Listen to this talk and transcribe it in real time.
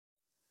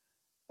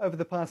Over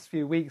the past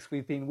few weeks,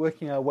 we've been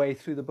working our way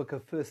through the book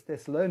of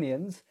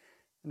Thessalonians.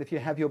 And if you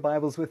have your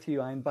Bibles with you,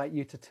 I invite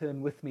you to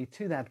turn with me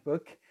to that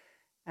book.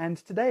 And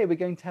today we're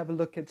going to have a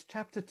look at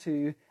chapter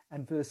 2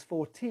 and verse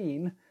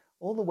 14,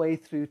 all the way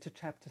through to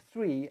chapter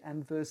 3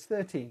 and verse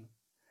 13.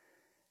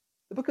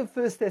 The book of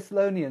 1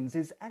 Thessalonians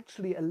is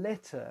actually a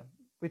letter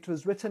which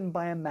was written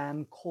by a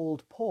man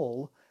called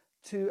Paul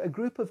to a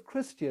group of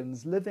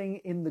Christians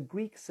living in the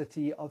Greek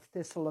city of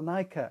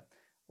Thessalonica,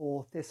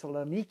 or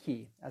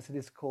Thessaloniki, as it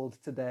is called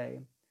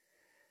today.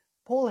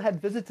 Paul had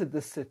visited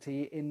the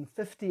city in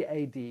 50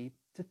 AD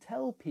to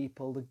tell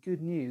people the good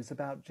news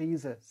about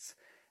Jesus,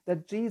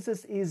 that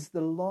Jesus is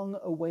the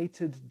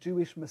long-awaited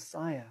Jewish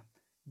Messiah,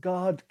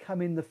 God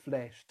come in the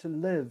flesh to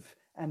live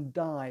and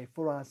die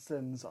for our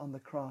sins on the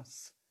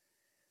cross.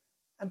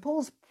 And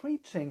Paul's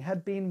preaching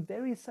had been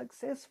very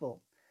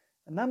successful.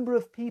 A number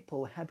of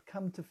people had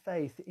come to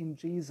faith in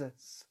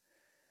Jesus.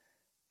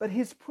 But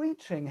his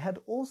preaching had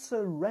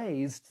also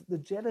raised the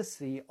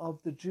jealousy of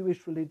the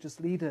Jewish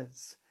religious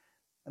leaders.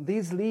 And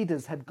these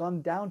leaders had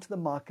gone down to the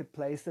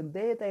marketplace, and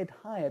there they'd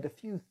hired a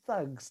few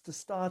thugs to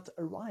start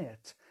a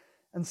riot.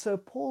 And so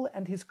Paul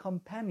and his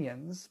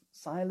companions,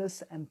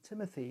 Silas and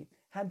Timothy,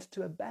 had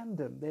to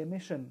abandon their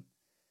mission.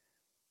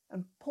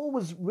 And Paul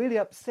was really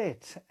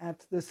upset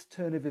at this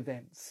turn of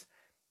events.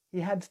 He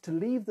had to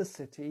leave the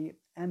city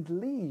and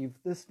leave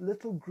this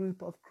little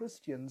group of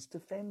Christians to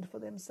fend for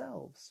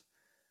themselves.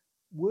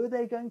 Were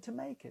they going to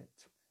make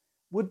it?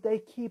 Would they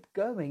keep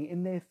going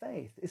in their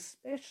faith,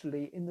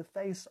 especially in the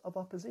face of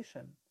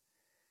opposition?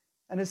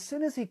 And as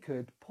soon as he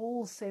could,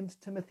 Paul sent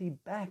Timothy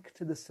back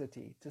to the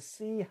city to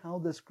see how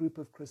this group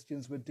of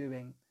Christians were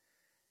doing.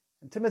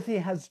 And Timothy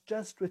has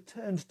just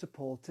returned to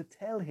Paul to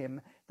tell him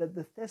that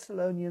the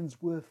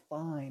Thessalonians were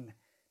fine.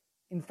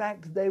 In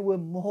fact, they were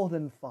more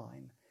than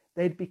fine.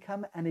 They'd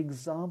become an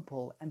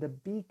example and a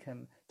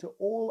beacon to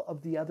all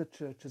of the other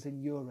churches in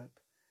Europe.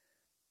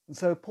 And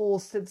so Paul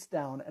sits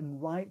down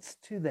and writes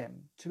to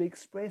them to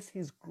express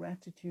his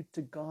gratitude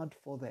to God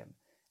for them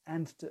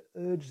and to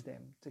urge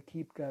them to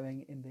keep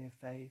going in their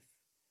faith.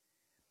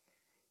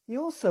 He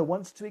also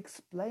wants to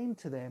explain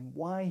to them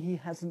why he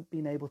hasn't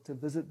been able to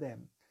visit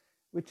them,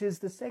 which is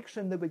the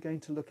section that we're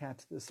going to look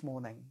at this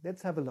morning.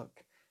 Let's have a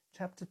look.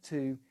 Chapter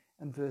 2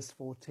 and verse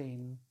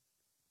 14.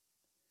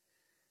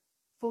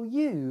 For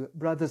you,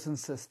 brothers and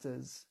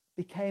sisters,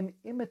 became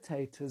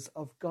imitators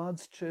of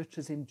God's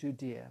churches in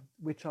Judea,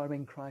 which are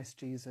in Christ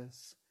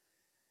Jesus.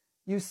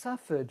 You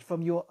suffered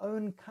from your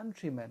own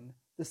countrymen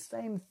the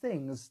same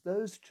things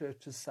those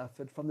churches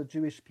suffered from the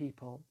Jewish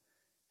people,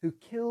 who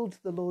killed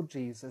the Lord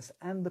Jesus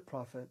and the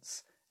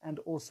prophets, and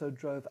also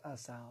drove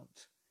us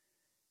out.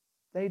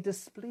 They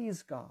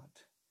displease God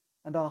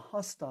and are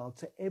hostile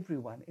to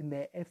everyone in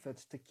their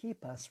effort to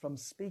keep us from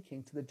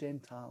speaking to the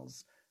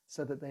Gentiles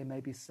so that they may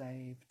be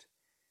saved.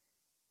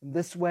 In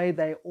this way,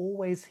 they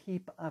always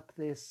heap up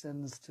their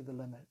sins to the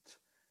limit.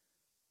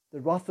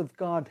 The wrath of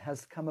God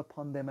has come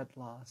upon them at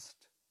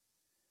last.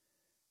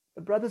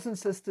 But brothers and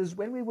sisters,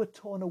 when we were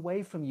torn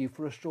away from you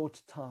for a short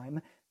time,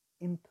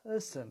 in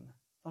person,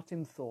 not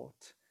in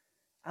thought,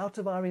 out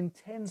of our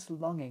intense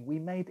longing, we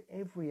made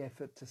every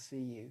effort to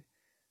see you,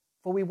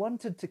 for we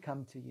wanted to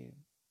come to you.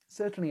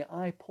 Certainly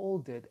I, Paul,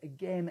 did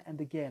again and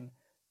again,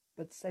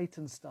 but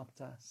Satan stopped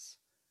us.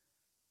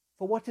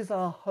 For what is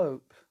our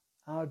hope,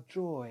 our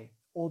joy,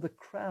 or the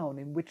crown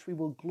in which we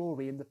will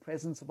glory in the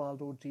presence of our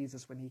Lord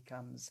Jesus when he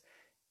comes?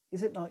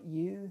 Is it not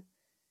you?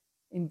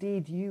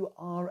 Indeed, you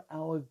are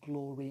our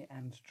glory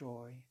and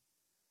joy.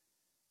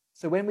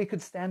 So when we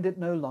could stand it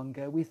no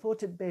longer, we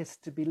thought it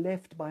best to be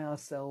left by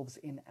ourselves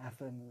in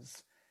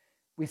Athens.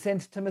 We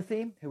sent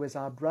Timothy, who is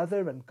our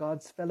brother and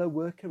God's fellow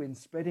worker in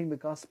spreading the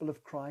gospel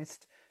of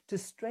Christ, to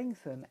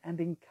strengthen and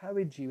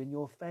encourage you in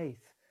your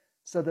faith,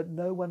 so that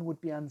no one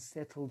would be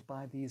unsettled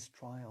by these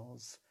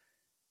trials.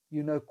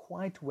 You know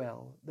quite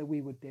well that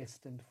we were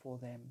destined for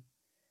them.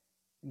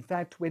 In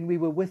fact, when we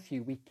were with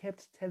you, we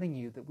kept telling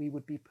you that we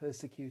would be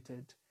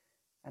persecuted,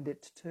 and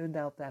it turned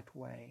out that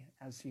way,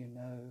 as you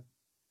know.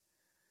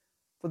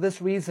 For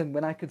this reason,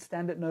 when I could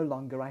stand it no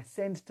longer, I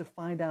sent to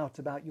find out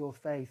about your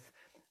faith.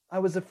 I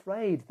was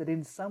afraid that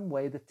in some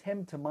way the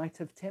tempter might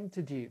have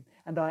tempted you,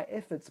 and our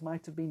efforts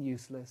might have been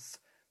useless.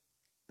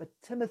 But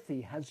Timothy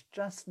has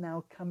just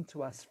now come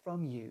to us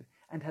from you,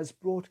 and has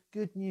brought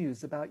good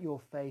news about your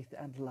faith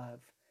and love.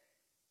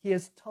 He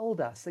has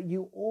told us that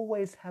you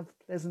always have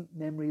pleasant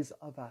memories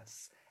of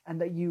us, and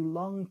that you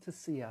long to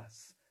see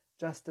us,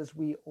 just as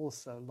we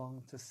also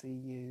long to see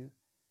you.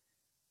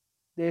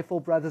 Therefore,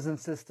 brothers and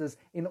sisters,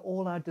 in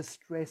all our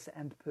distress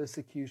and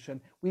persecution,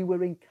 we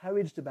were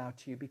encouraged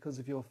about you because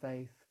of your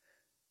faith.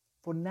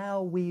 For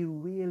now we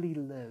really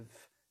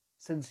live,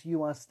 since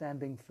you are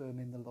standing firm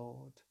in the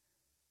Lord.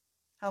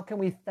 How can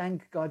we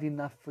thank God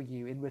enough for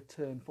you in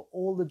return for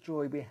all the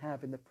joy we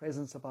have in the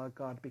presence of our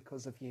God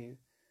because of you?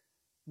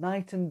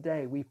 Night and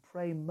day we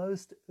pray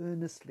most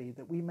earnestly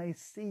that we may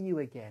see you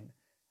again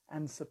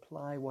and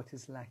supply what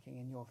is lacking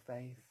in your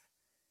faith.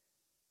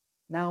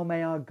 Now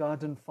may our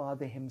God and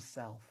Father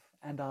himself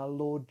and our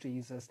Lord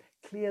Jesus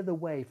clear the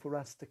way for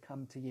us to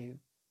come to you.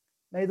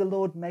 May the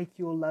Lord make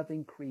your love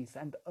increase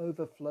and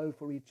overflow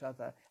for each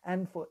other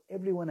and for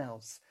everyone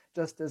else,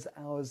 just as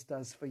ours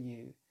does for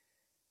you.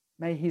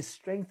 May he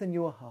strengthen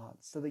your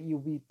hearts so that you'll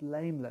be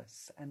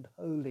blameless and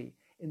holy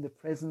in the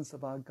presence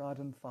of our God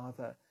and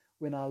Father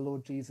when our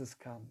Lord Jesus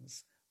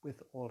comes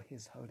with all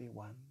his holy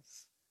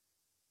ones.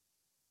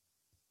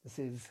 This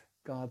is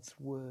God's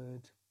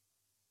word.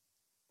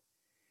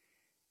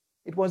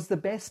 It was the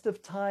best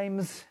of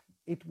times,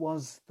 it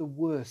was the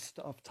worst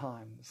of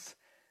times.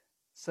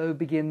 So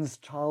begins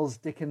Charles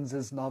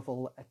Dickens's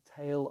novel, A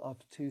Tale of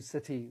Two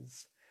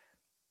Cities.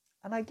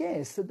 And I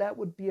guess that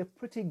would be a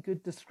pretty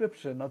good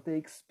description of the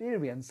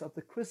experience of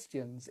the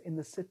Christians in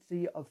the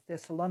city of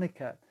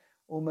Thessalonica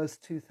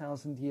almost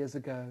 2,000 years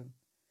ago.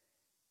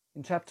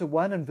 In chapter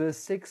 1 and verse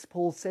 6,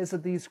 Paul says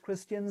of these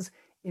Christians,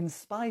 in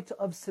spite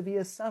of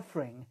severe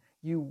suffering,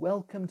 you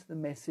welcomed the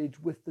message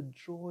with the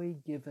joy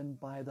given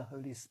by the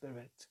Holy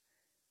Spirit.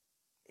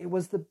 It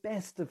was the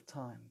best of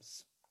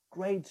times,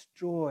 great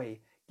joy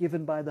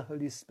given by the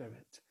Holy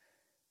Spirit,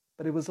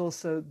 but it was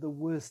also the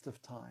worst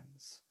of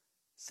times,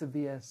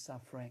 severe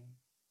suffering.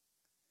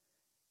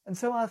 And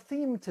so our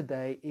theme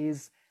today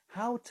is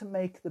how to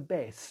make the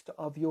best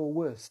of your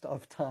worst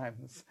of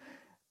times.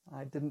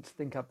 I didn't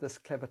think up this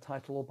clever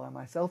title all by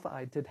myself.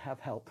 I did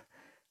have help.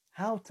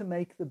 How to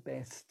make the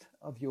best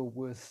of your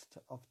worst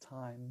of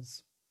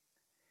times.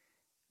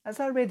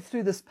 As I read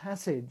through this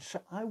passage,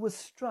 I was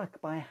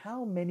struck by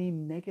how many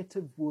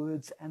negative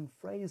words and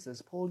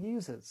phrases Paul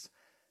uses.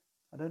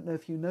 I don't know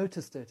if you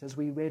noticed it as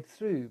we read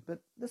through,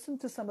 but listen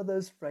to some of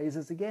those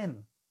phrases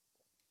again.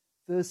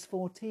 Verse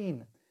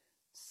 14,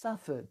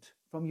 suffered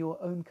from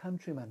your own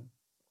countrymen.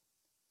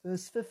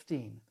 Verse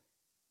 15,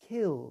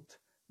 killed,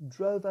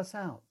 drove us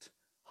out,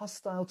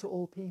 hostile to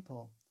all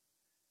people.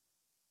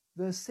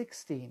 Verse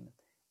 16,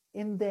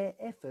 in their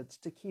efforts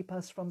to keep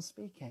us from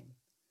speaking.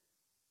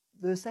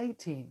 Verse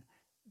 18,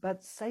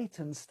 but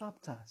Satan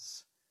stopped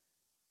us.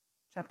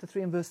 Chapter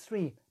 3 and verse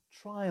 3,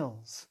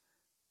 trials.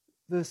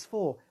 Verse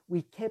 4,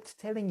 we kept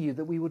telling you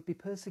that we would be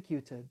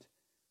persecuted.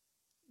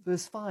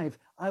 Verse 5,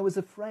 I was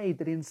afraid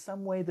that in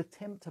some way the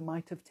tempter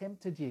might have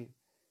tempted you.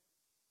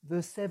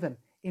 Verse 7,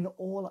 in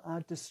all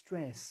our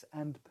distress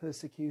and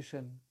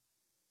persecution.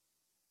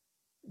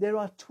 There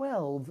are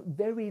 12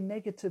 very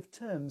negative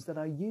terms that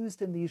are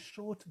used in these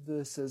short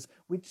verses,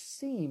 which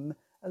seem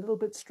a little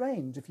bit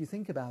strange if you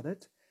think about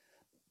it.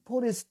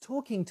 Paul is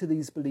talking to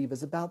these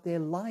believers about their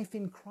life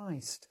in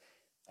Christ,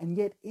 and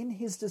yet in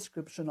his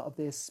description of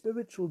their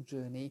spiritual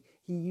journey,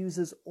 he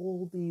uses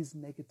all these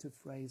negative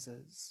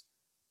phrases.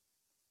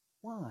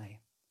 Why?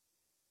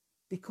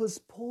 Because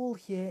Paul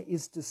here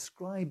is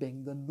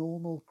describing the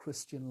normal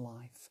Christian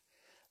life.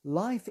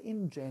 Life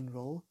in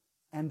general,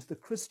 and the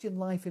Christian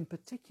life in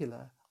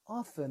particular,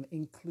 often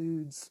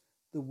includes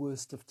the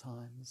worst of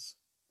times.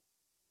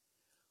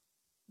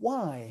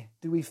 Why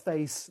do we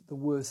face the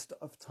worst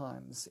of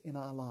times in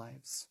our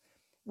lives?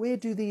 Where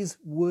do these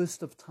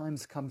worst of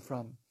times come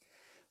from?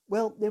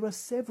 Well, there are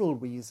several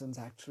reasons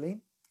actually,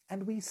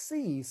 and we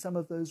see some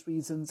of those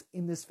reasons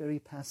in this very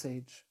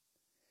passage.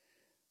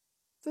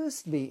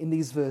 Firstly, in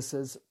these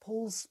verses,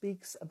 Paul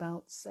speaks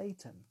about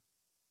Satan.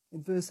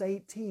 In verse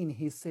 18,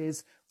 he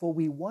says, for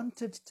we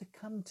wanted to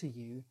come to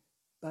you,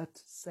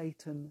 but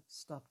Satan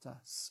stopped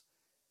us.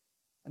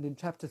 And in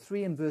chapter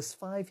 3 and verse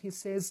 5, he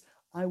says,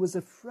 I was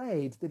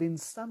afraid that in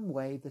some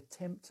way the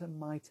tempter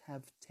might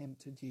have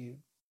tempted you.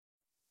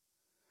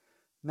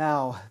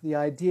 Now, the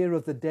idea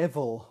of the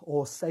devil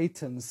or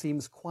Satan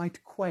seems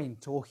quite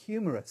quaint or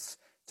humorous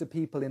to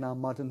people in our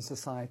modern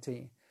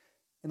society.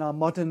 In our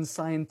modern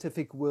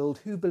scientific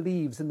world, who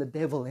believes in the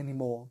devil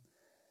anymore?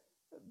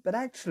 But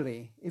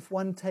actually, if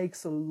one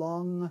takes a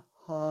long,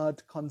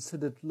 hard,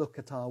 considered look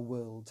at our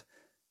world,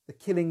 the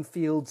killing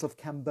fields of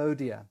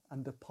Cambodia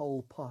under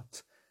Pol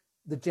Pot,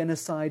 the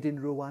genocide in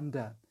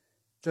Rwanda,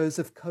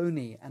 Joseph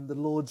Kony and the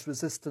Lord's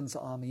Resistance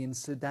Army in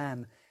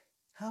Sudan,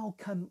 how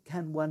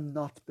can one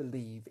not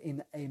believe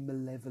in a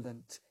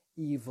malevolent,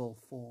 evil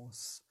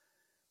force?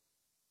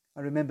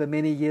 I remember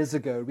many years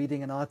ago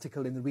reading an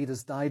article in the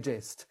Reader's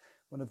Digest,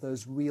 one of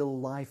those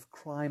real-life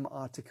crime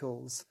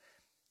articles.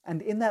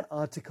 And in that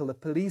article, a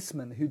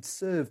policeman who'd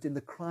served in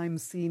the crime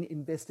scene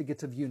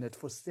investigative unit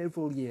for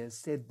several years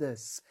said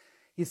this.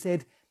 He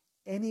said,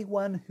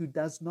 anyone who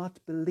does not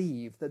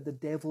believe that the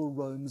devil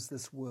roams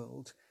this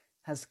world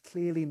has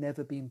clearly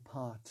never been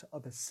part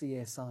of a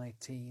CSI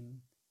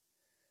team.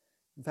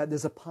 In fact,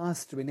 there's a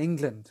pastor in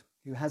England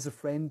who has a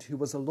friend who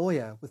was a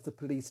lawyer with the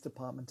police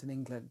department in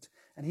England,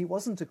 and he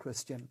wasn't a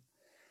Christian.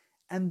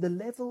 And the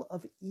level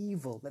of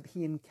evil that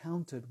he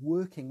encountered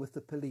working with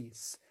the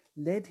police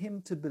led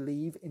him to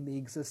believe in the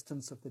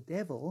existence of the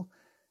devil,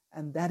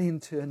 and that in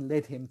turn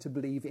led him to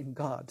believe in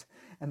God,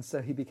 and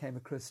so he became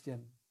a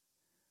Christian.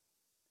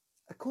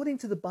 According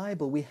to the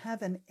Bible, we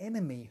have an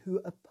enemy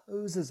who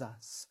opposes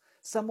us,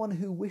 someone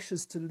who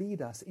wishes to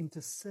lead us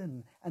into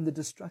sin and the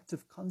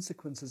destructive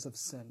consequences of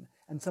sin.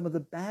 And some of the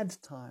bad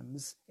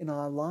times in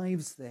our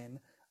lives then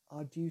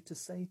are due to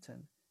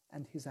Satan.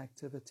 and his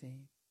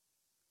activity.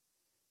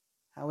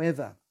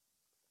 However,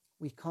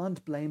 we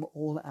can't blame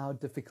all our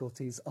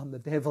difficulties on the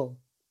devil.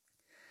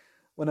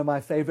 One of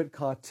my favorite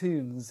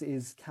cartoons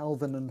is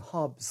Calvin and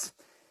Hobbes.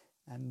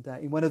 And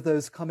in one of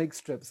those comic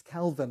strips,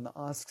 Calvin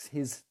asks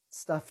his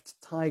stuffed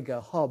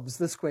tiger, Hobbes,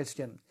 this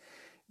question: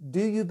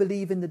 do you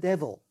believe in the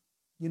devil?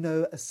 You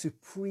know, a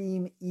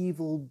supreme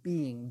evil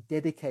being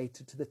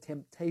dedicated to the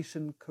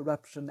temptation,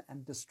 corruption,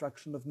 and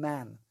destruction of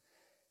man.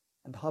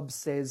 And Hobbes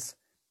says,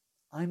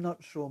 I'm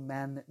not sure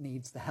man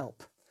needs the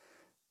help.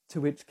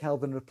 To which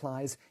Calvin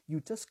replies, you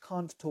just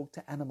can't talk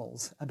to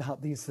animals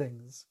about these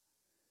things.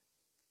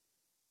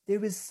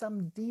 There is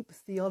some deep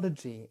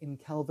theology in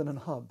Calvin and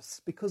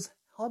Hobbes, because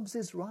Hobbes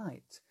is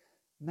right.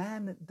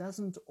 Man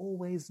doesn't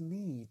always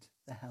need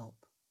the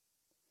help.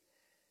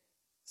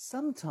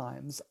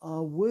 Sometimes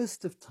our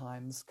worst of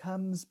times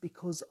comes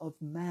because of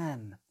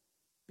man,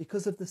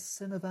 because of the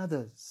sin of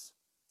others.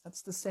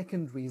 That's the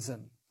second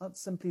reason. Not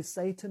simply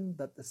Satan,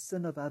 but the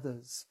sin of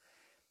others.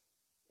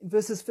 In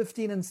verses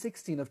 15 and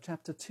 16 of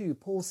chapter 2,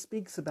 Paul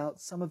speaks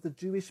about some of the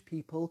Jewish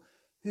people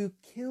who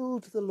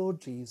killed the Lord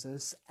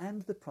Jesus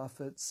and the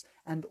prophets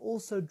and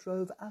also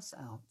drove us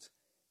out.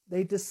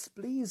 They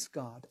displease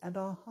God and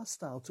are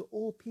hostile to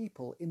all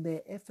people in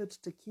their effort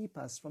to keep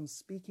us from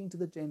speaking to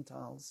the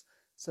Gentiles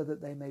so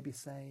that they may be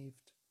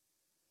saved.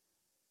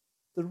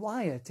 The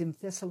riot in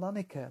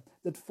Thessalonica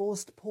that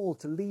forced Paul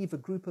to leave a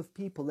group of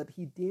people that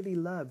he dearly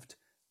loved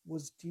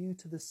was due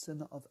to the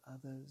sin of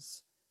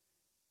others.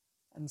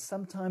 And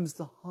sometimes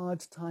the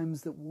hard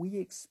times that we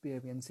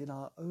experience in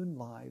our own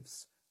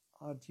lives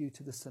are due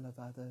to the sin of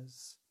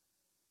others.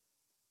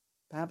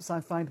 Perhaps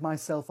I find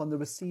myself on the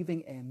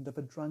receiving end of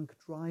a drunk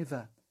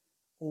driver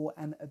or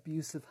an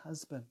abusive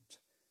husband.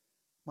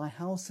 My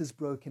house is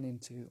broken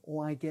into,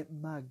 or I get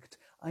mugged.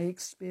 I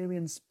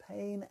experience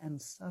pain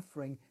and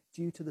suffering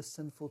due to the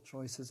sinful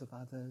choices of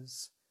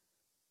others.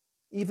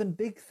 Even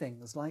big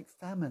things like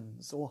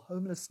famines or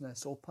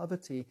homelessness or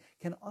poverty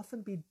can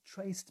often be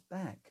traced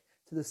back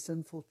to the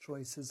sinful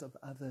choices of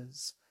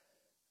others.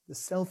 The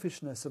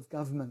selfishness of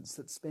governments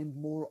that spend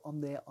more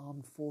on their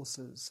armed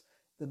forces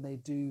than they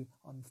do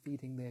on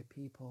feeding their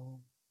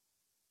people.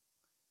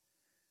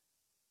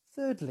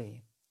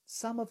 Thirdly,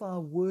 some of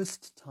our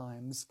worst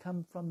times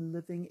come from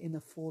living in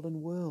a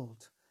fallen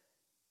world.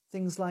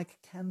 Things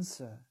like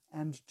cancer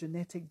and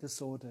genetic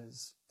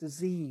disorders,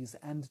 disease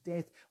and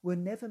death were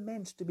never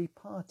meant to be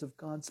part of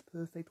God's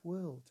perfect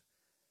world.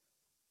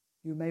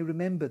 You may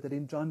remember that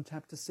in John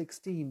chapter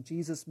 16,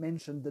 Jesus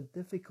mentioned the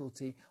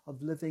difficulty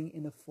of living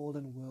in a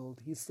fallen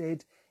world. He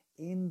said,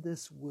 in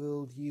this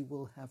world you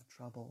will have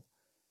trouble,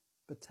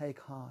 but take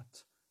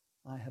heart,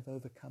 I have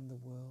overcome the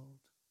world.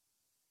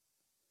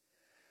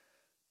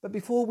 But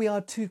before we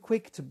are too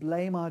quick to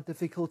blame our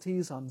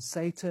difficulties on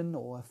Satan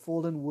or a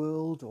fallen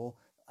world or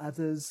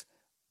others,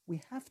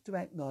 we have to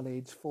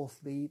acknowledge,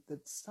 fourthly,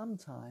 that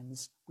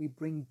sometimes we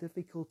bring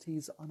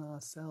difficulties on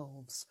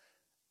ourselves.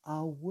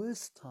 Our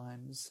worst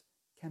times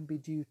can be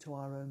due to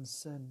our own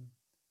sin.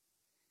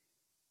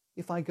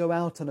 If I go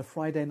out on a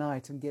Friday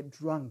night and get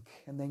drunk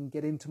and then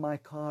get into my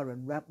car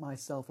and wrap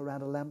myself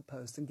around a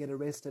lamppost and get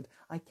arrested,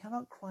 I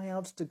cannot cry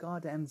out to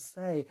God and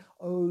say,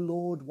 "Oh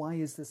Lord, why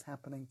is this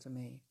happening to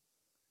me?"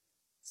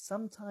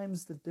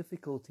 Sometimes the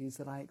difficulties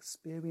that I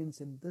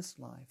experience in this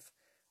life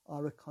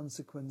are a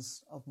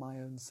consequence of my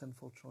own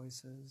sinful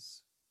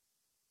choices.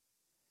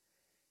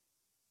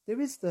 There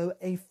is, though,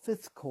 a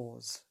fifth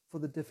cause for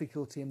the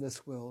difficulty in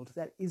this world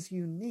that is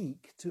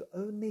unique to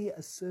only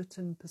a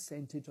certain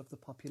percentage of the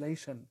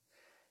population,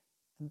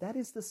 and that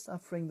is the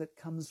suffering that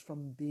comes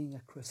from being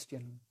a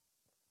Christian.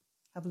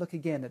 Have a look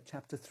again at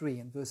chapter 3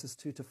 and verses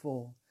 2 to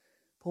 4.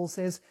 Paul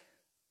says,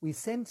 "We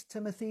sent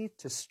Timothy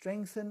to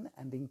strengthen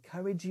and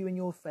encourage you in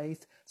your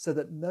faith so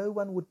that no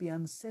one would be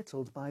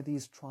unsettled by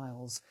these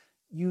trials.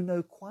 You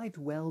know quite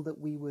well that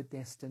we were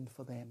destined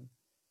for them.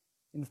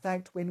 In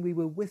fact, when we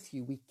were with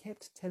you, we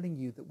kept telling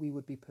you that we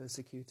would be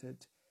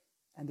persecuted,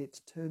 and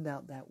it turned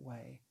out that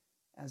way,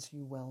 as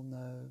you well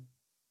know."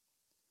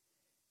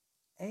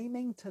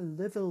 Aiming to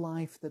live a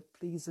life that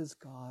pleases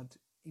God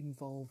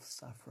involves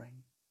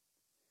suffering.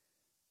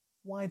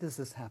 Why does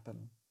this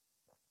happen?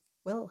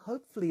 Well,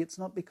 hopefully it's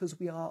not because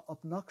we are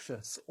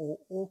obnoxious or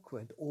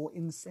awkward or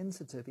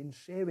insensitive in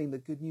sharing the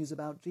good news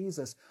about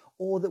Jesus,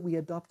 or that we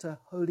adopt a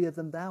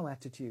holier-than-thou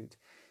attitude.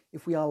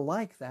 If we are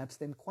like that,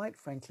 then quite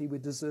frankly, we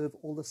deserve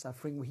all the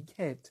suffering we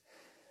get.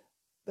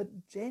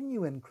 But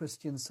genuine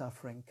Christian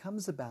suffering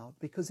comes about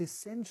because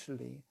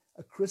essentially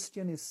a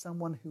Christian is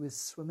someone who is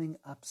swimming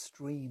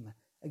upstream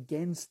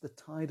against the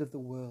tide of the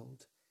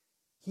world.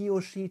 He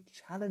or she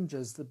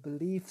challenges the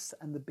beliefs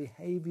and the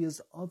behaviors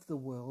of the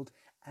world,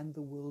 and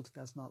the world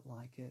does not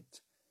like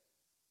it.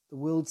 The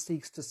world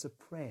seeks to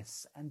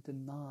suppress and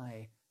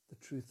deny the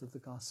truth of the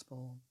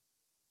gospel.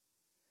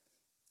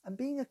 And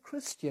being a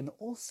Christian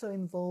also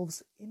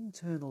involves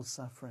internal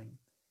suffering.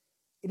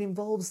 It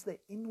involves the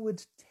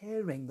inward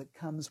tearing that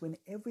comes when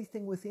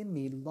everything within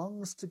me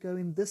longs to go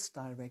in this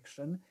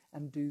direction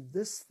and do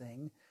this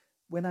thing,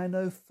 when I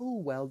know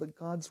full well that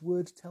God's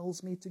word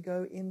tells me to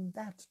go in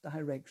that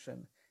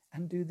direction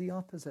and do the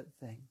opposite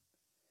thing?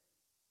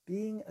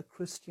 Being a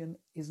Christian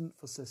isn't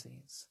for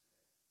sissies,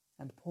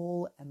 and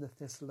Paul and the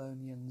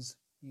Thessalonians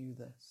knew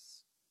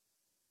this.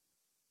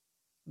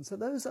 And so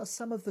those are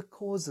some of the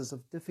causes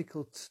of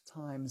difficult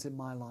times in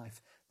my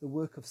life: the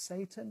work of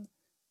Satan,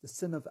 the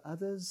sin of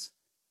others,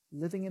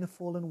 living in a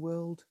fallen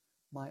world,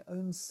 my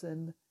own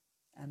sin,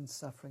 and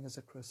suffering as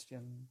a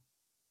Christian.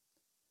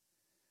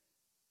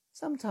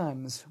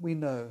 Sometimes we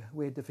know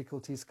where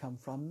difficulties come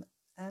from,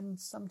 and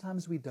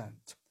sometimes we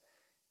don't.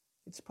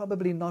 It's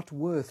probably not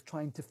worth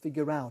trying to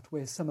figure out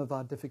where some of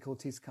our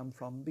difficulties come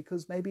from,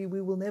 because maybe we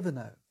will never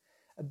know.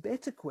 A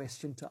better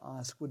question to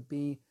ask would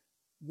be,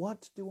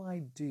 what do I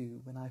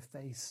do when I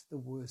face the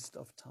worst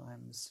of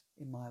times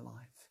in my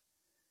life?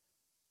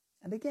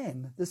 And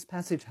again, this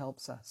passage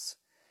helps us.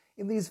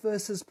 In these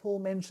verses, Paul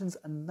mentions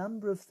a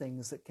number of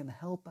things that can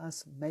help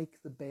us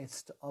make the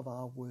best of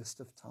our worst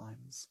of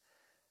times.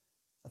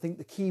 I think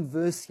the key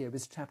verse here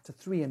is chapter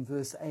 3 and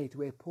verse 8,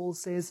 where Paul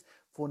says,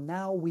 "For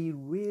now we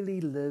really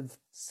live,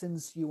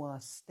 since you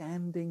are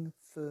standing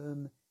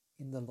firm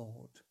in the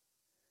Lord."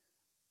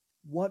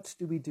 What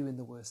do we do in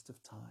the worst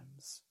of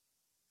times?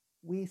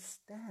 We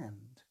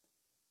stand.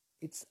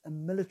 It's a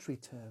military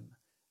term.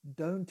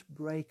 Don't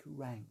break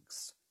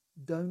ranks.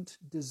 Don't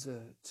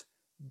desert.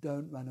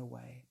 Don't run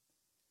away.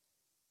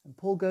 And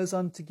Paul goes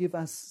on to give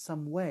us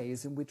some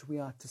ways in which we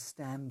are to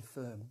stand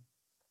firm.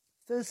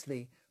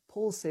 Firstly,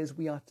 Paul says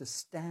we are to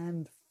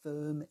stand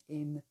firm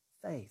in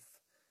faith.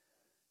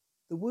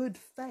 The word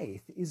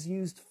faith is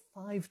used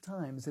 5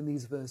 times in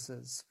these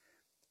verses.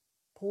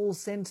 Paul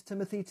sent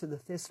Timothy to the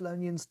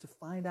Thessalonians to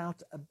find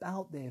out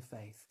about their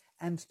faith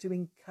and to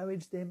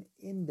encourage them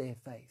in their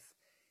faith.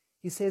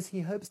 He says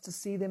he hopes to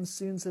see them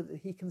soon so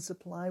that he can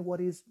supply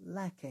what is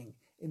lacking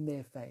in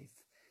their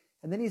faith.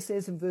 And then he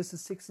says in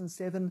verses 6 and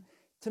 7,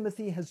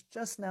 "Timothy has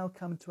just now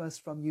come to us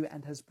from you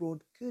and has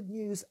brought good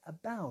news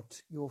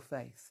about your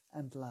faith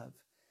and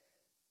love.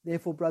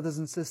 Therefore, brothers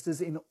and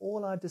sisters, in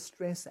all our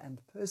distress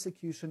and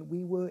persecution,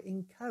 we were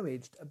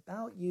encouraged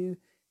about you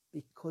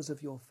because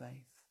of your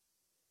faith."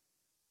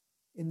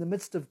 In the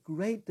midst of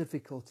great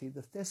difficulty,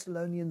 the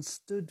Thessalonians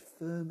stood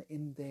firm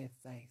in their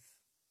faith.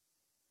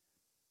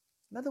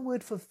 Another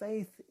word for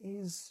faith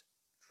is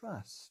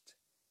trust.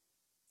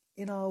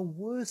 In our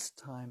worst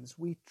times,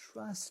 we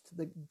trust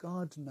that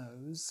God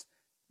knows,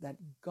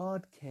 that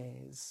God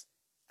cares,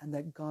 and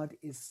that God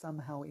is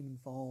somehow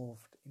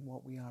involved in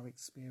what we are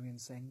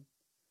experiencing.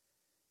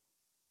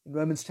 In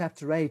Romans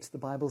chapter 8, the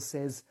Bible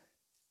says,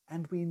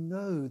 "And we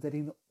know that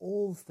in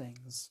all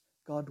things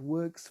God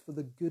works for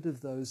the good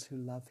of those who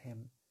love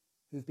him,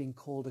 who've been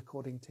called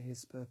according to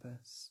his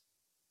purpose."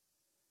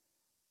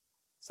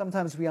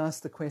 Sometimes we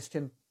ask the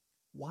question,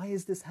 why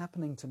is this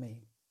happening to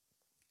me?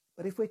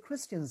 But if we're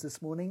Christians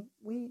this morning,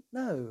 we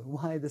know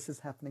why this is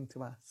happening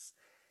to us.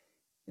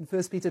 In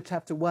 1 Peter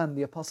chapter 1,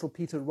 the Apostle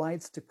Peter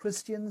writes to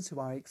Christians who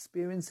are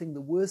experiencing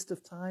the worst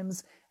of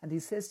times, and he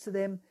says to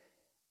them,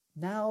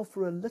 "Now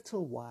for a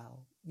little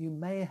while you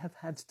may have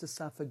had to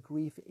suffer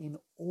grief in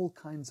all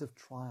kinds of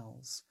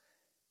trials."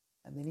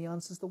 And then he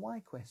answers the why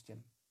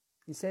question.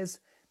 He says,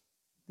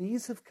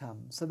 "These have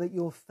come so that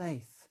your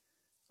faith,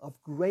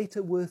 of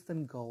greater worth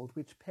than gold,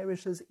 which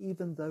perishes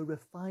even though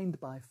refined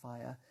by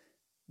fire,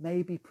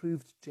 may be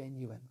proved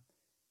genuine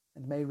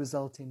and may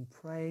result in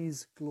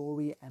praise,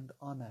 glory, and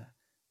honor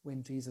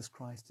when Jesus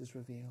Christ is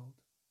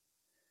revealed."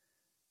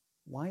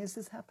 Why is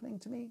this happening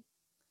to me?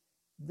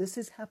 This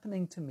is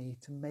happening to me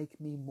to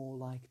make me more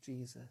like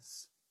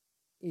Jesus,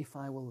 if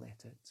I will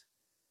let it.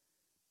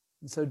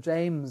 And so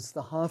James,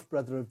 the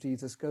half-brother of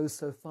Jesus, goes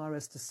so far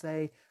as to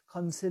say,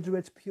 "Consider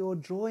it pure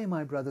joy,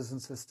 my brothers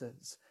and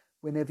sisters,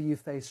 whenever you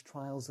face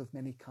trials of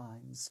many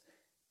kinds,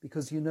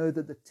 because you know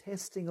that the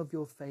testing of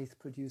your faith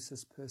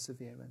produces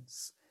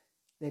perseverance.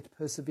 Let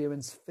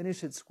perseverance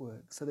finish its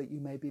work so that you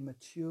may be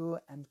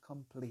mature and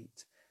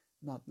complete,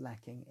 not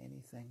lacking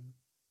anything."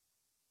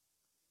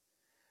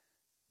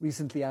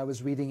 Recently, I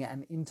was reading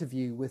an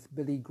interview with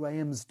Billy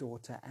Graham's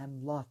daughter,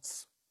 Anne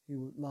Lotz,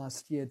 who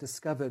last year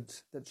discovered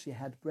that she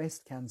had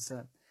breast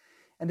cancer.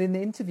 And in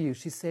the interview,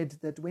 she said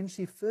that when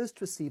she first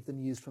received the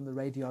news from the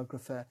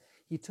radiographer,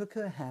 he took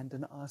her hand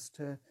and asked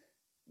her,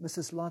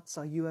 "Mrs. Lotz,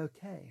 are you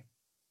okay?"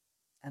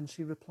 And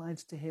she replied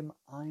to him,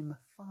 "I'm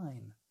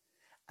fine.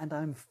 And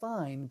I'm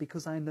fine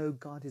because I know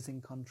God is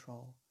in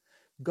control.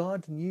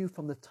 God knew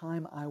from the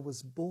time I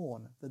was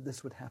born that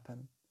this would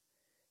happen."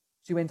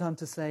 She went on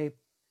to say,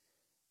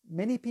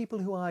 "Many people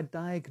who are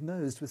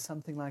diagnosed with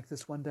something like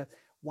this wonder,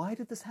 why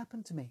did this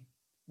happen to me?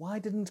 Why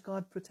didn't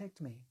God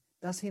protect me?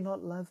 Does he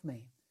not love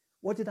me?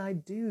 What did I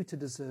do to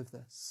deserve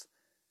this?"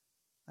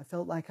 I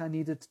felt like I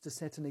needed to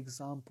set an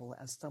example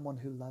as someone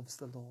who loves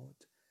the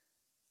Lord.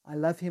 I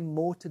love him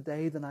more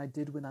today than I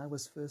did when I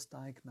was first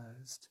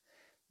diagnosed.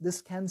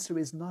 This cancer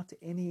is not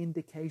any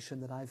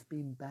indication that I've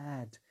been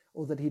bad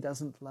or that he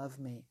doesn't love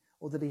me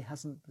or that he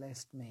hasn't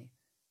blessed me.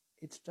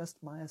 It's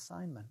just my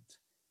assignment.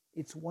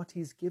 It's what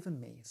he's given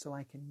me so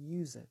I can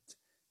use it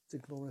to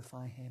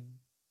glorify him.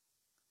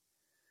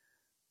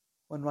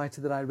 One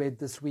writer that I read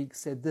this week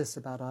said this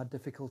about our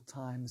difficult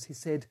times. He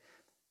said,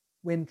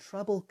 when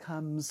trouble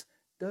comes,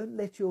 don't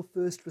let your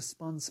first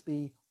response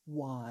be,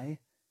 why?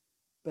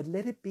 But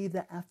let it be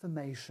the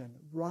affirmation,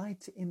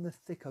 right in the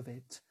thick of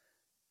it,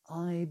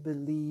 I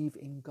believe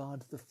in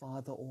God the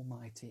Father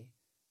Almighty,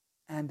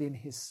 and in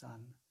His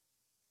Son,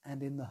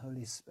 and in the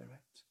Holy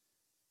Spirit.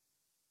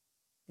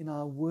 In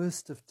our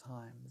worst of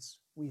times,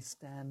 we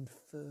stand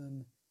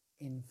firm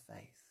in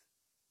faith.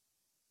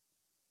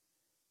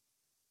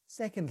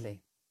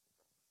 Secondly,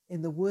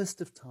 in the worst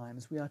of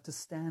times, we are to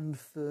stand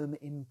firm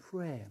in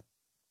prayer.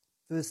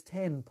 Verse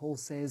 10, Paul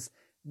says,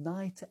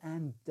 night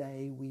and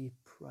day we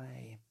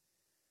pray.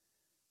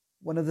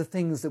 One of the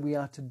things that we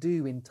are to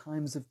do in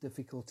times of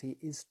difficulty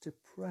is to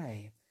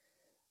pray,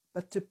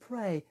 but to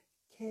pray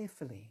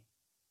carefully,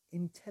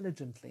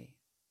 intelligently,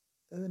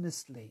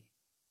 earnestly,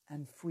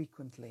 and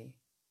frequently,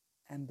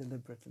 and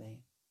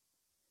deliberately.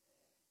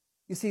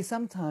 You see,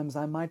 sometimes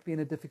I might be in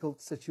a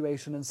difficult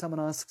situation and someone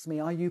asks me,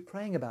 are you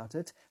praying about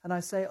it? And I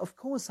say, of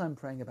course I'm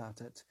praying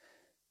about it.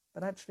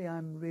 But actually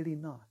I'm really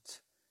not.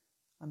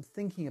 I'm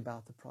thinking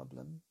about the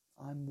problem.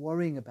 I'm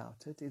worrying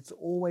about it. It's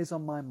always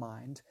on my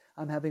mind.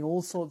 I'm having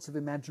all sorts of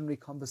imaginary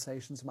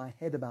conversations in my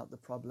head about the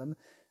problem,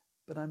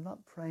 but I'm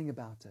not praying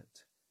about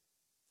it.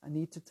 I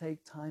need to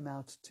take time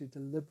out to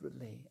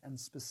deliberately and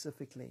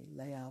specifically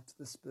lay out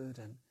this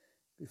burden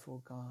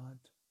before God.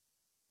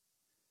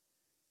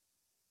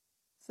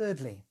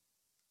 Thirdly,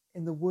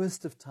 in the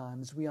worst of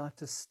times, we are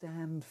to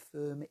stand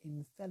firm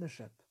in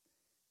fellowship.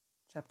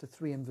 Chapter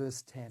 3 and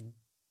verse 10.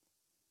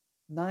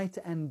 Night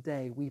and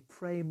day we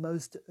pray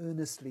most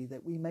earnestly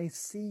that we may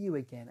see you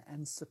again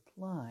and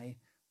supply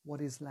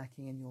what is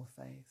lacking in your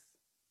faith.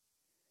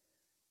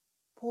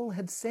 Paul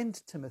had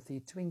sent Timothy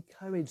to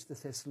encourage the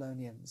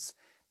Thessalonians.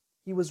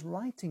 He was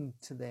writing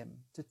to them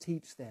to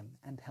teach them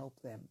and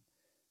help them,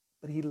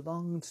 but he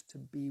longed to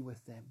be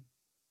with them.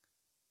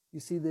 You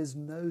see, there's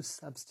no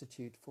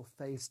substitute for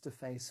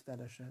face-to-face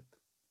fellowship.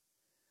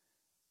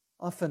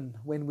 Often,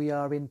 when we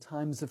are in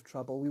times of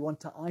trouble, we want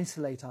to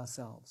isolate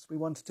ourselves. We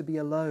want to be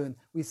alone.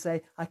 We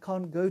say, I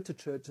can't go to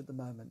church at the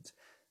moment.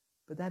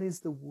 But that is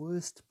the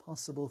worst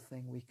possible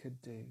thing we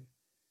could do.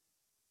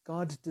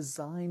 God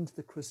designed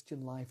the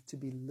Christian life to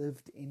be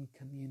lived in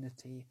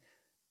community.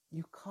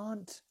 You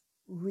can't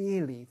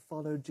really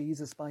follow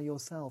Jesus by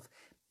yourself.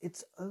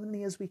 It's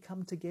only as we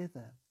come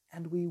together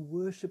and we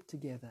worship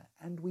together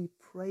and we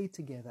pray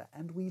together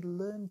and we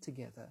learn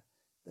together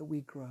that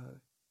we grow.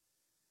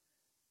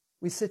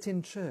 We sit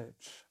in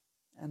church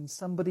and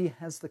somebody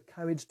has the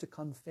courage to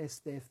confess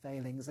their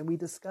failings and we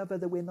discover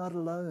that we're not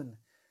alone.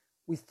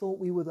 We thought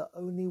we were the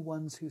only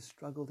ones who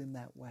struggled in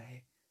that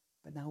way,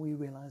 but now we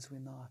realize we're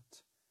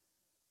not.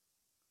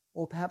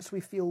 Or perhaps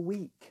we feel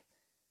weak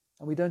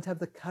and we don't have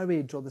the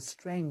courage or the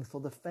strength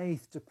or the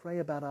faith to pray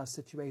about our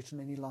situation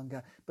any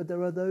longer, but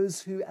there are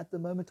those who at the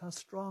moment are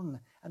strong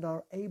and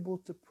are able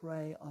to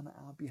pray on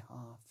our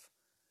behalf.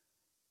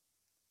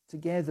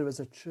 Together as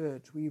a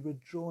church, we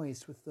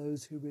rejoice with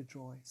those who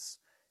rejoice,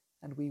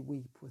 and we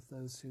weep with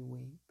those who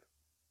weep.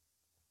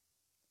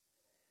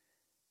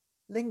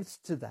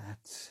 Linked to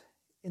that,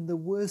 in the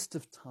worst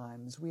of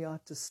times, we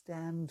are to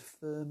stand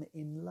firm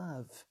in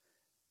love.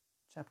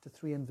 Chapter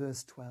 3 and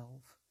verse 12.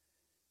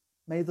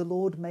 May the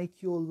Lord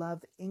make your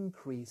love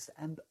increase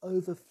and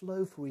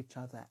overflow for each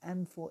other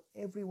and for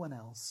everyone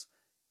else,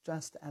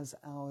 just as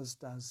ours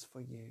does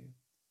for you.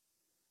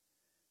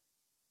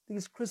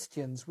 These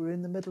Christians were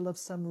in the middle of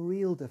some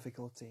real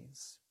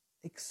difficulties,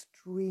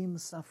 extreme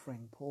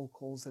suffering, Paul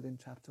calls it in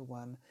chapter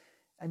 1,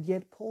 and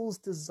yet Paul's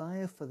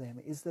desire for them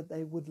is that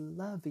they would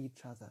love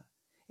each other.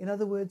 In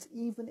other words,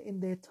 even in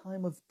their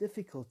time of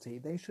difficulty,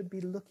 they should be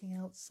looking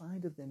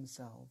outside of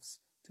themselves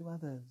to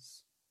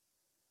others.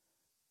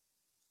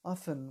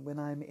 Often when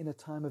I'm in a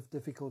time of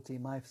difficulty,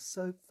 my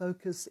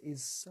focus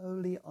is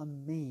solely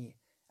on me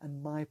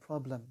and my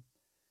problem.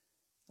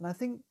 And I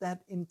think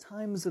that in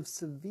times of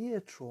severe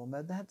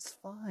trauma, that's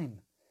fine.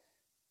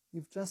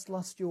 You've just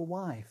lost your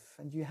wife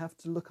and you have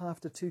to look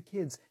after 2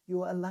 kids.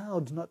 You're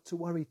allowed not to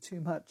worry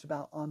too much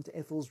about Aunt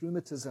Ethel's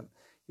rheumatism.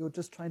 You're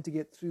just trying to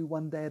get through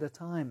one day at a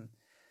time.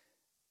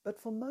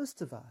 But for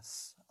most of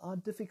us, our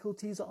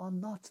difficulties are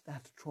not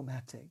that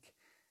traumatic.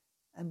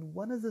 And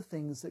one of the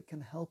things that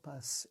can help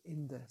us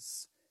in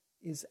this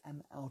is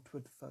an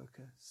outward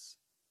focus.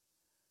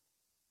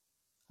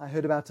 I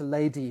heard about a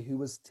lady who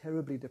was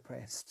terribly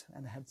depressed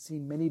and had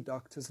seen many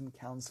doctors and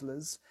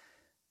counselors.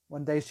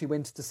 One day she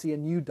went to see a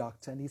new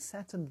doctor and he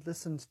sat and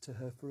listened to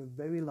her for a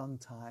very long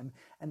time.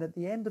 And at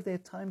the end of their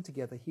time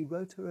together, he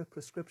wrote her a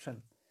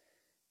prescription.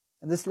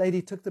 And this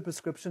lady took the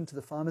prescription to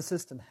the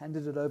pharmacist and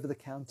handed it over the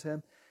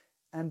counter.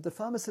 And the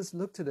pharmacist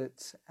looked at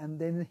it and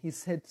then he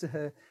said to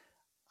her,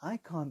 I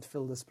can't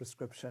fill this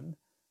prescription,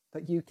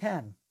 but you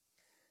can.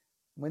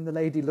 When the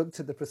lady looked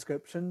at the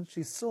prescription,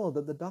 she saw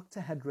that the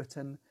doctor had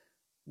written,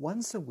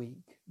 once a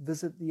week,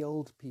 visit the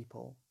old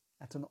people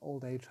at an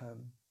old age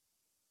home.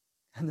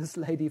 And this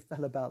lady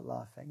fell about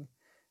laughing.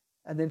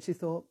 And then she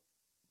thought,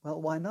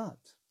 well, why not?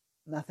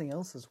 Nothing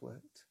else has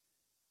worked.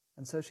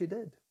 And so she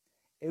did.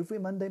 every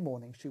Monday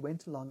morning she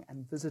went along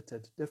and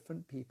visited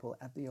different people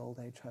at the old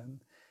age home.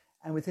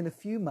 And within a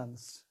few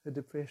months, her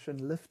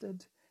depression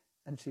lifted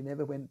and she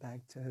never went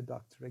back to her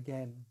doctor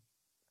again.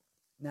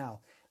 Now,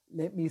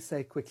 let me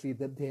say quickly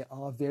that there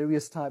are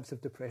various types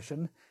of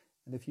depression.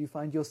 And if you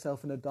find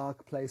yourself in a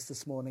dark place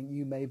this morning,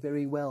 you may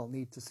very well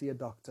need to see a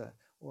doctor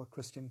or a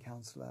Christian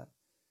counselor.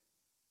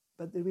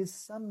 But there is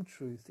some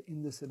truth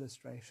in this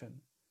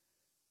illustration.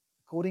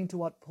 According to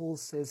what Paul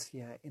says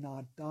here, in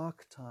our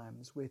dark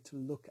times, we're to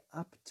look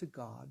up to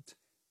God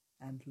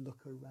and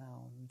look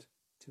around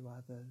to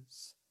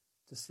others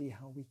to see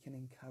how we can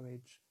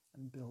encourage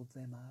and build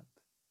them up.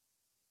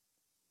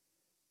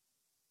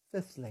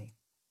 Fifthly,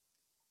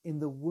 in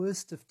the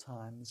worst of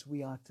times,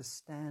 we are to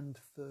stand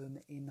firm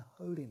in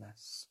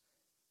holiness.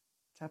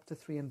 Chapter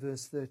 3 and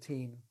verse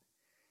 13.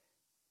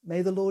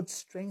 May the Lord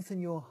strengthen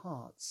your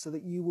hearts so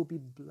that you will be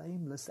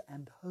blameless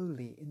and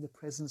holy in the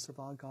presence of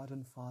our God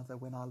and Father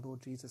when our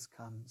Lord Jesus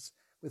comes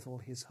with all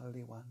his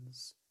holy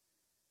ones.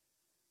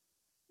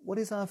 What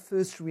is our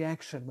first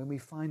reaction when we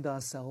find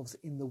ourselves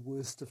in the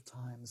worst of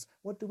times?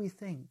 What do we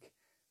think?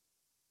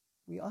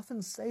 We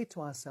often say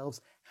to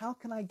ourselves, how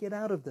can I get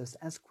out of this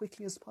as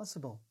quickly as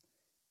possible?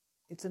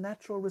 It's a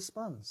natural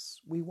response.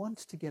 We want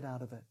to get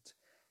out of it.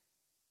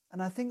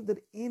 And I think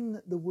that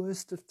in the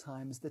worst of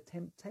times, the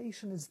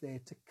temptation is there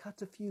to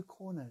cut a few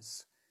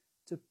corners,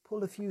 to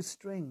pull a few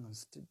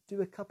strings, to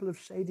do a couple of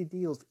shady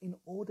deals in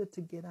order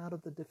to get out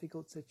of the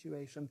difficult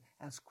situation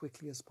as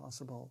quickly as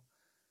possible.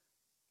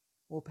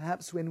 Or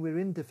perhaps when we're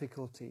in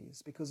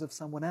difficulties because of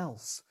someone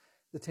else,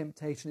 the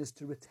temptation is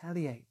to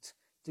retaliate,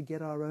 to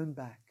get our own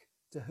back,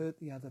 to hurt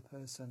the other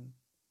person.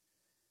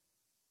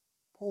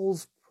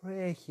 Paul's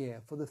prayer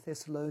here for the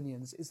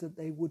Thessalonians is that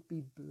they would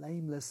be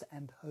blameless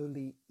and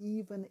holy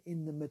even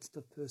in the midst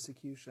of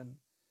persecution.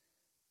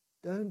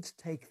 Don't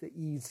take the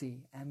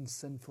easy and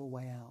sinful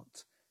way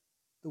out,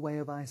 the way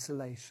of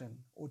isolation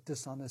or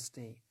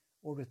dishonesty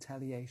or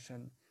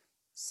retaliation.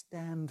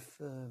 Stand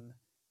firm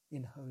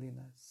in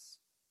holiness.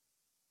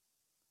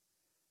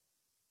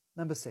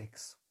 Number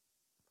 6,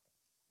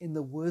 in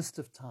the worst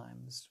of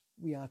times,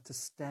 we are to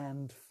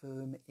stand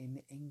firm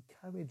in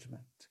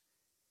encouragement.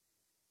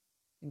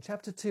 In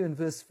chapter 2 and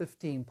verse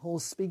 15, Paul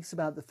speaks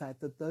about the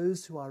fact that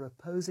those who are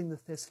opposing the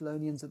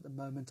Thessalonians at the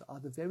moment are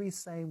the very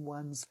same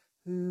ones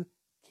who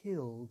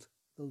killed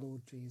the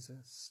Lord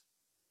Jesus.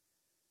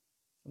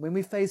 And when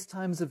we face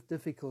times of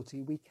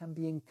difficulty, we can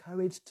be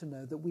encouraged to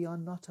know that we are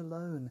not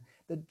alone,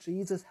 that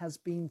Jesus has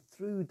been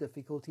through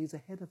difficulties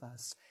ahead of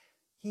us.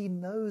 He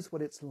knows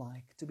what it's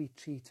like to be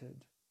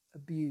cheated,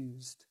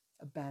 abused,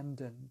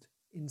 abandoned,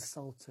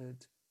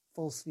 insulted,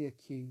 falsely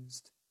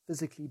accused,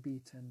 physically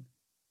beaten,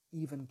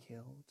 even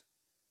killed.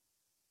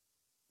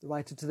 The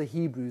writer to the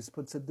Hebrews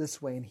puts it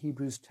this way in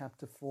Hebrews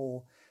chapter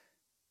 4,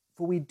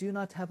 "For we do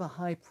not have a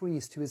high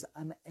priest who is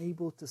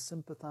unable to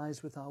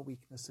sympathize with our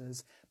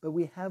weaknesses, but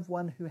we have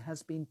one who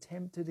has been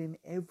tempted in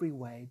every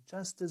way,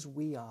 just as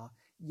we are,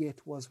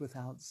 yet was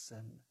without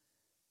sin.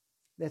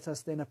 Let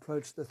us then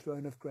approach the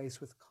throne of grace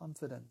with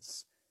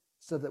confidence,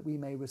 so that we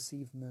may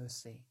receive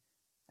mercy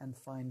and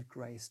find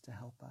grace to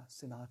help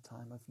us in our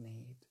time of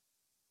need."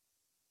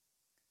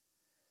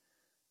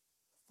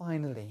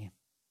 Finally,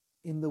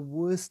 in the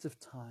worst of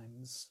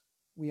times,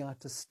 we are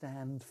to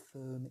stand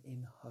firm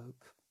in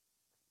hope.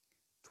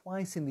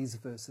 Twice in these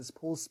verses,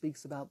 Paul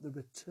speaks about the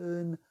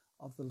return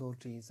of the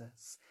Lord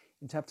Jesus.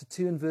 In chapter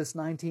 2 and verse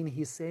 19,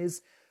 he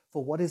says,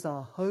 "For what is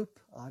our hope,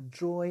 our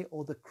joy,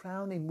 or the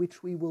crown in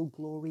which we will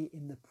glory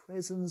in the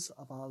presence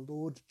of our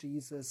Lord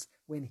Jesus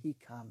when he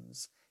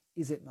comes?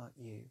 Is it not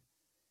you?"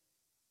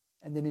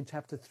 And then in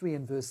chapter 3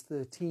 and verse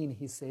 13,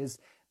 he says,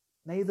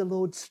 "May the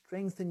Lord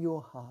strengthen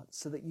your hearts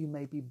so that you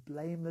may be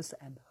blameless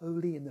and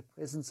holy in the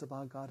presence of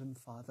our God and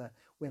Father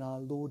when our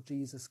Lord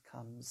Jesus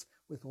comes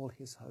with all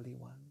his holy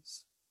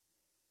ones."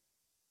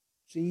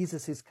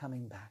 Jesus is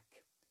coming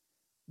back.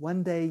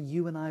 One day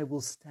you and I will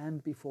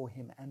stand before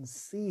him and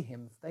see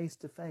him face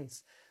to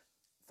face.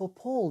 For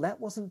Paul, that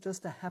wasn't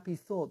just a happy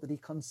thought that he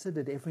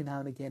considered every now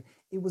and again.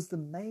 It was the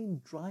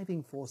main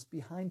driving force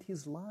behind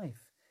his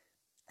life,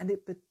 and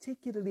it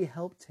particularly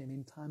helped him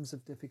in times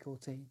of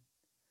difficulty.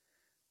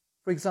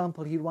 For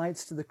example, he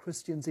writes to the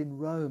Christians in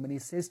Rome and he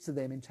says to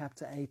them in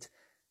chapter 8,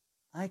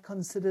 "I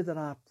consider that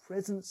our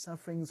present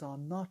sufferings are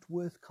not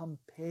worth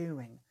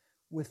comparing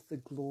with the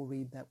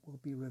glory that will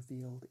be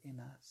revealed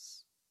in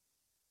us."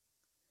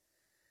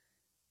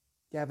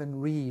 Gavin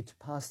Reed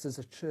pastors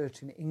a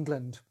church in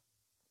England,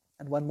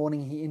 and one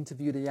morning he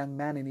interviewed a young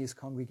man in his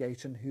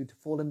congregation who'd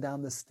fallen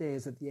down the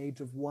stairs at the age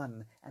of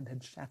 1 and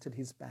had shattered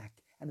his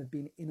back and had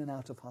been in and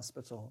out of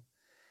hospital.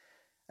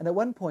 And at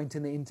one point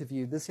in the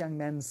interview, this young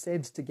man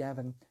said to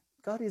Gavin,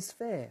 "God is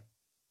fair."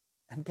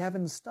 And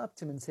Gavin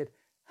stopped him and said,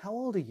 "How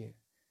old are you?"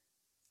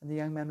 And the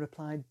young man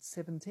replied,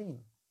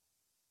 17.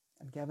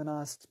 And Gavin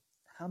asked,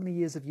 "How many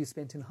years have you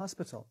spent in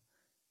hospital?"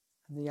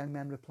 And the young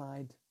man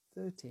replied,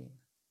 13.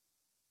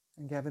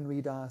 And Gavin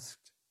Reed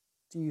asked,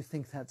 "Do you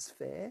think that's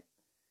fair?"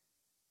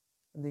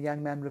 And the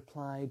young man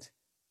replied,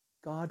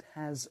 "God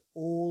has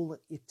all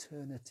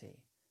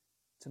eternity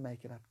to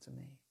make it up to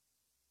me.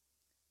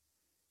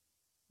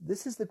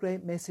 This is the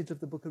great message of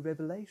the book of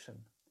Revelation,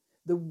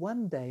 that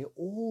one day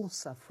all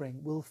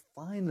suffering will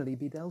finally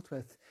be dealt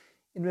with.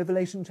 In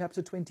Revelation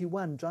chapter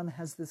 21, John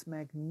has this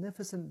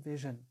magnificent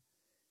vision.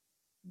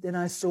 Then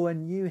I saw a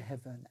new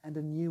heaven and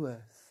a new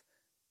earth,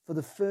 for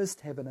the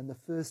first heaven and the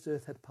first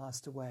earth had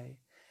passed away.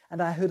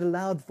 And I heard a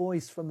loud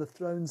voice from the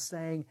throne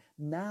saying,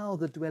 now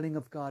the dwelling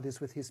of God is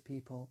with his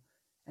people,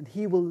 and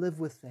he will live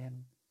with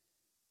them.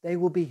 They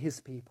will be his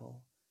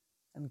people,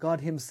 and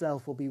God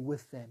himself will be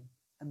with them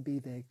and be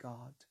their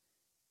God.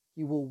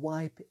 He will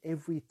wipe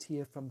every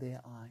tear from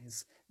their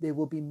eyes. There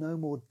will be no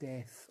more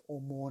death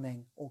or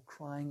mourning or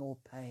crying or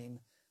pain,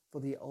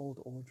 for the old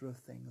order of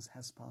things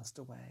has passed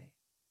away.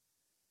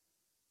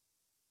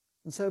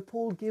 And so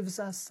Paul gives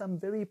us some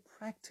very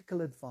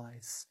practical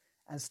advice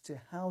as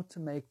to how to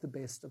make the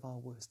best of our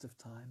worst of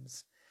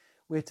times.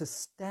 We're to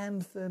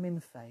stand firm in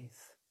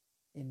faith,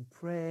 in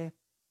prayer,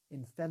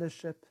 in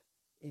fellowship,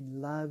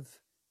 in love,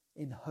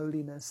 in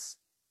holiness,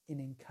 in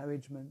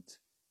encouragement,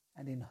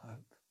 and in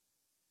hope.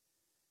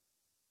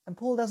 And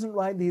Paul doesn't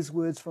write these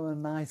words from a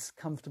nice,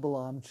 comfortable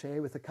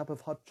armchair with a cup of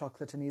hot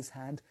chocolate in his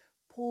hand.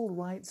 Paul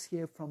writes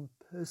here from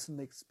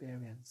personal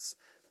experience.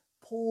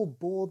 Paul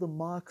bore the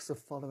marks of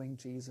following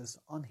Jesus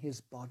on his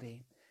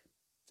body.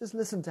 Just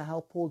listen to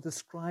how Paul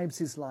describes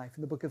his life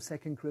in the book of 2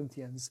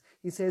 Corinthians.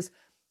 He says,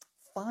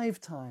 5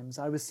 times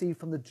I received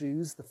from the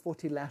Jews the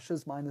 40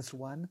 lashes minus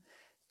 1.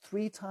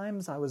 3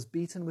 times I was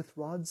beaten with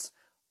rods.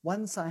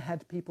 Once I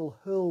had people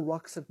hurl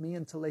rocks at me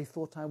until they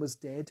thought I was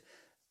dead.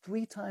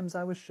 3 times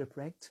I was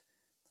shipwrecked.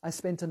 I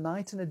spent a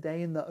night and a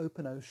day in the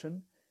open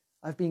ocean.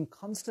 I've been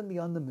constantly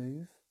on the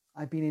move.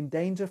 I've been in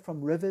danger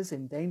from rivers,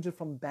 in danger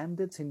from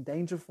bandits, in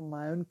danger from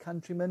my own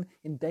countrymen,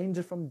 in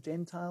danger from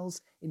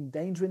Gentiles, in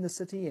danger in the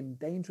city, in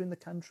danger in the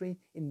country,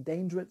 in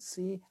danger at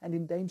sea, and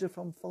in danger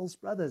from false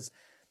brothers.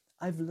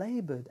 I've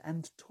labored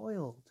and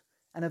toiled,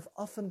 and have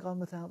often gone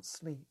without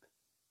sleep.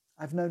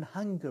 I've known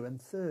hunger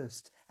and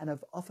thirst, and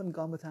have often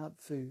gone without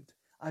food.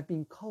 I've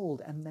been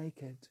cold and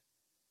naked.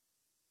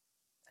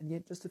 And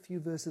yet just a few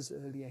verses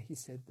earlier he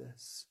said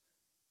this,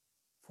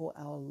 for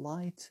our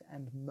light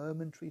and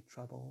momentary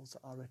troubles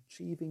are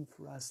achieving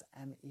for us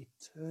an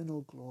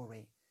eternal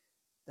glory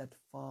that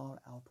far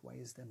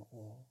outweighs them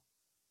all.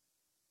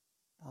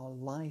 Our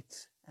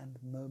light and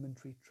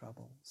momentary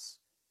troubles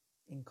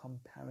in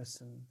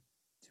comparison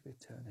to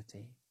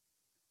eternity.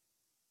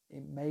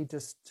 It may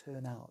just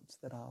turn out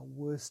that our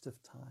worst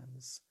of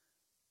times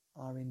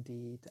are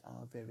indeed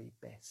our very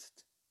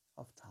best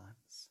of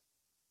times.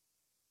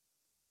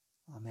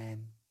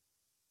 Amen.